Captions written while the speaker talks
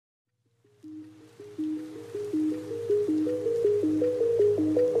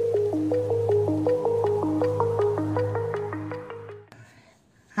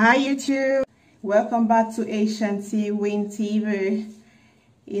Hi YouTube, welcome back to Ashanti Win TV.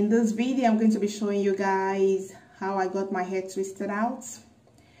 In this video I'm going to be showing you guys how I got my hair twisted out.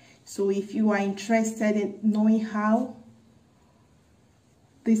 So if you are interested in knowing how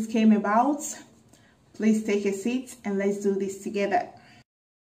this came about, please take a seat and let's do this together.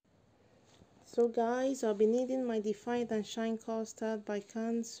 So guys, I'll be needing my Define and Shine Custard by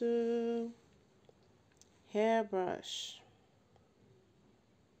Cantu hairbrush,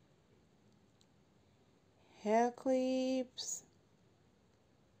 hair clips,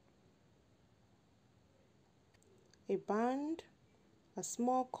 a band, a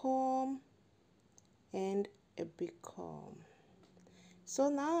small comb, and a big comb. So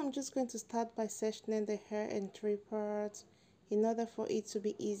now I'm just going to start by sectioning the hair in 3 parts in order for it to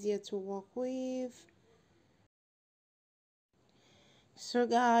be easier to work with. So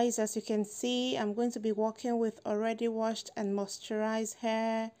guys, as you can see, I'm going to be working with already washed and moisturized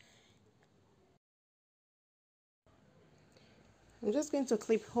hair. I'm just going to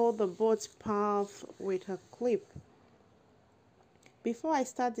hold the both parts with a clip. Before I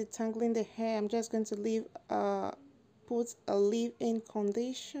start detangling the hair, I'm just going to put a leave-in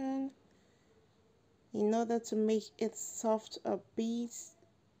condition in order to make it soft a bit.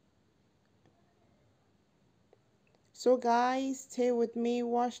 So guys, stay with me,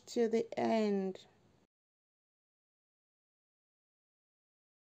 watch till the end.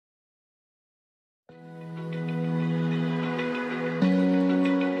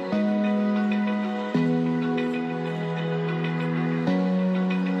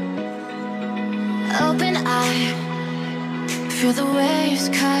 Open eye, feel the waves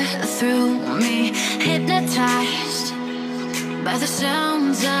cut through me, hypnotized by the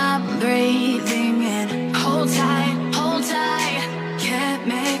sounds I'm breathing in. Hold tight,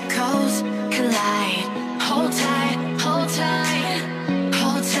 chemicals collide. Hold tight, hold tight,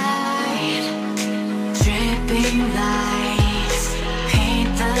 hold tight. Dripping lights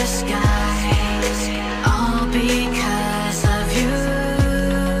paint the skies, all because of you.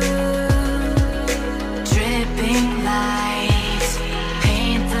 Dripping lights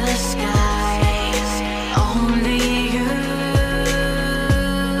paint the skies, only you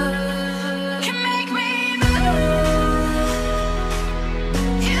can make me move.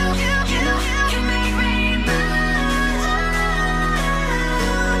 You can make me move.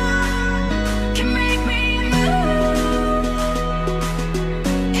 Can make me move.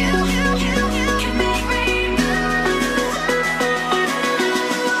 You can make me move.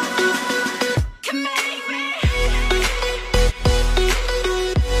 Can make me.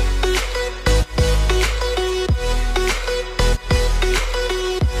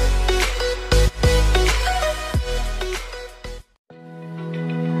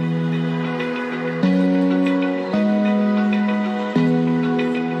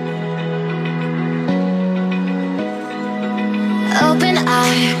 Open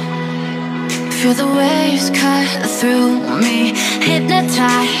eye, feel the waves cut through me,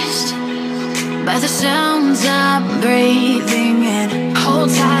 hypnotized by the sounds I'm breathing in. Hold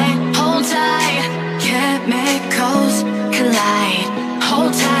tight, chemicals collide.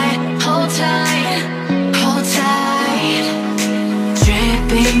 Hold tight, hold tight.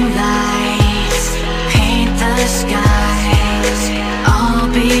 Dripping lights paint the skies, all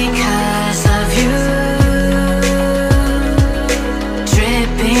because of you.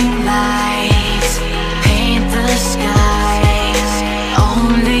 Dripping lights paint the skies,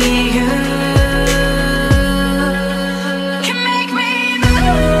 only you can make me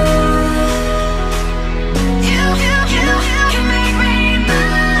move. You can make me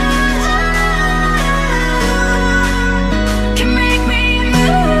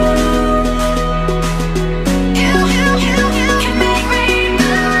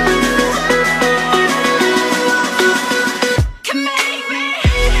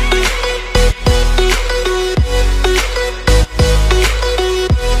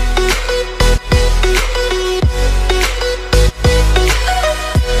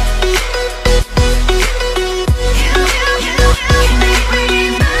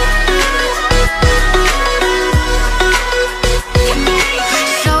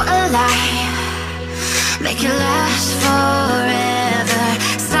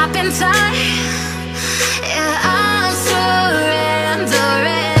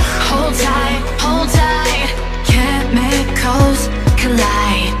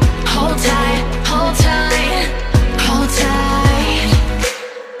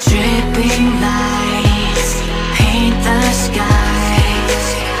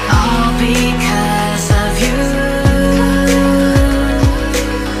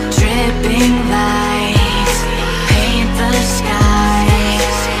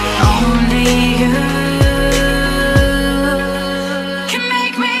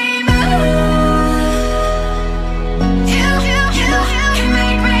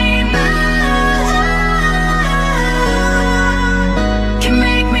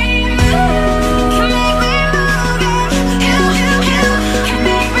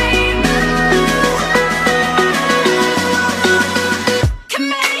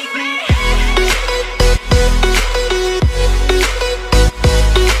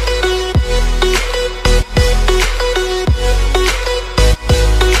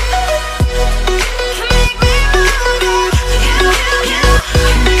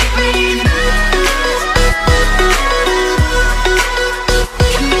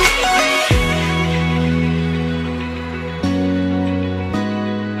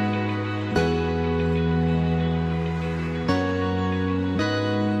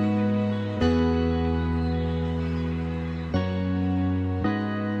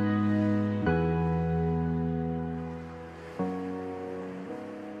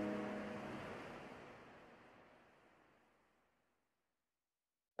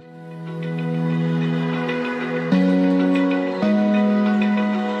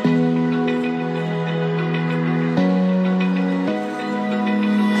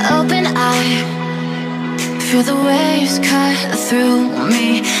Open eye, feel the waves cut through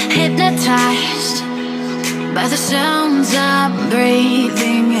me. Hypnotized by the sounds I'm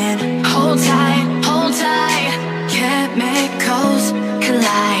breathing in. Hold tight, hold tight. Chemicals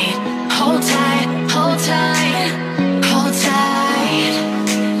collide. Hold tight, hold tight, hold tight.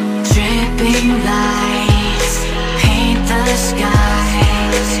 Dripping lights paint the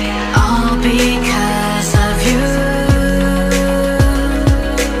skies, all because of you.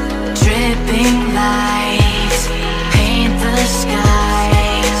 Dripping lights paint the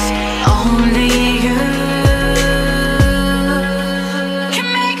skies, only you can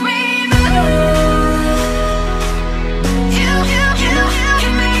make me move. You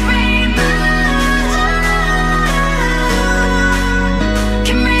can make me move.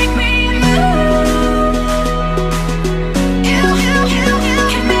 Can make me move. You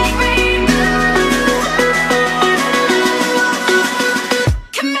can make me move.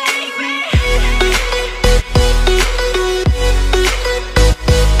 Can make me.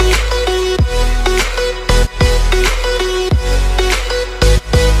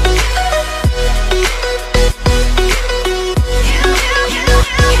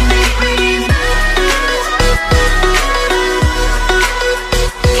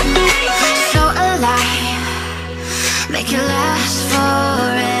 So alive, make it last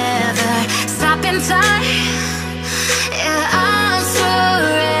forever. Stop in time, yeah, I'm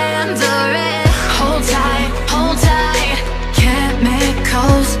surrendering. Hold tight, hold tight.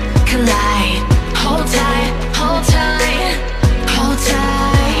 Chemicals collide. Hold tight, hold tight, hold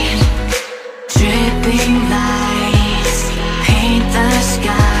tight. Dripping lights paint the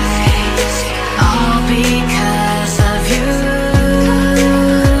skies, all because of you.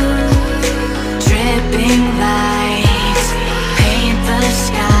 Dripping lights paint the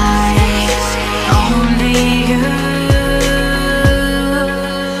skies, only you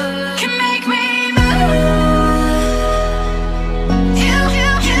can make me move. You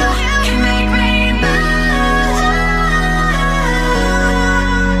can make me move.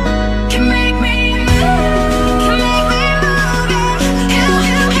 Can make me move. Can make me move. You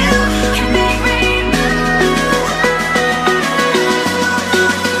can make me move.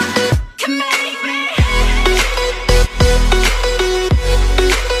 Can make me.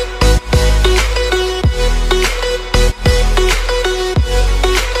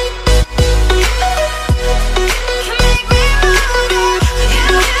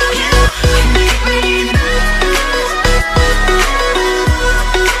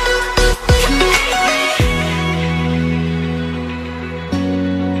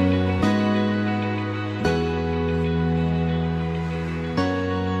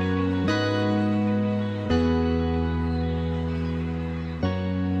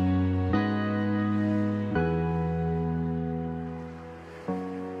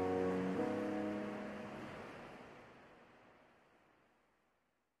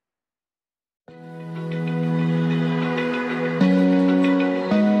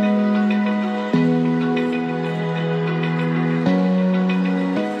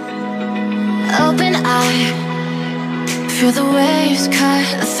 Open eye, feel the waves cut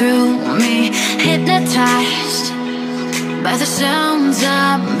through me. Hypnotized by the sounds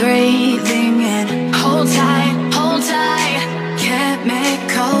I'm breathing in. Hold tight, hold tight.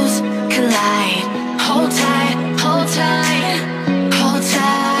 Chemicals collide. Hold tight, hold tight, hold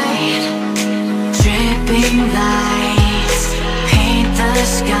tight. Dripping lights paint the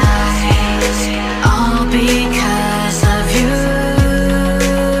skies, all because of you.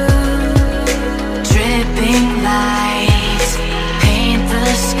 Dripping lights paint the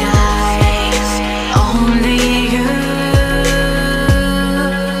skies, only you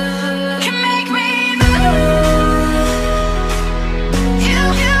can make me move. You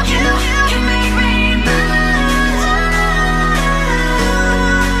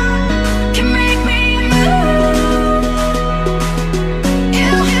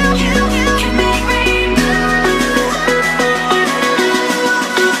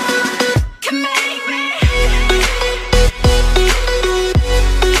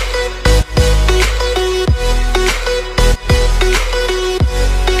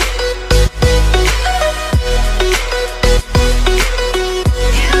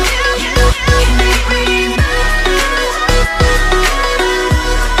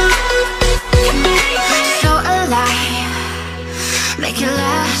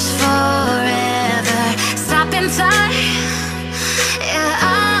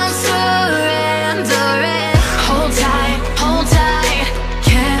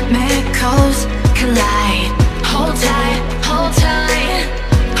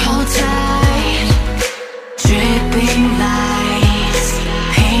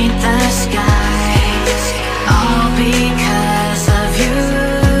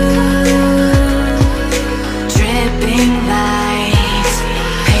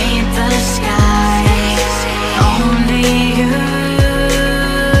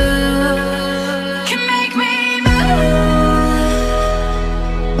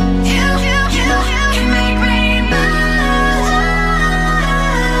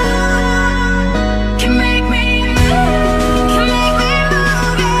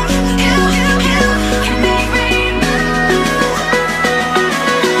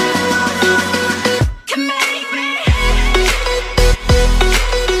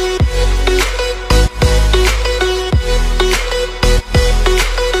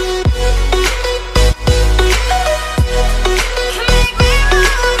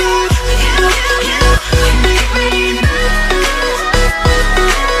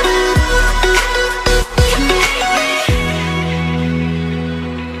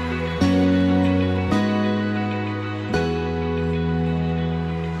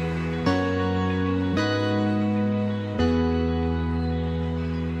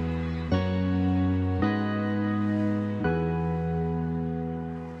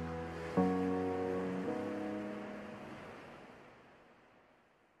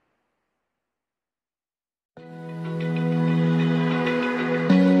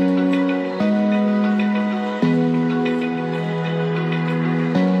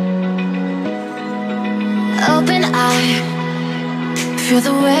Feel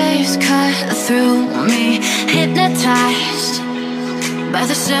the waves cut through me, hypnotized by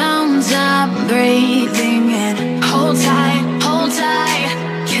the sounds I'm breathing in. Hold tight.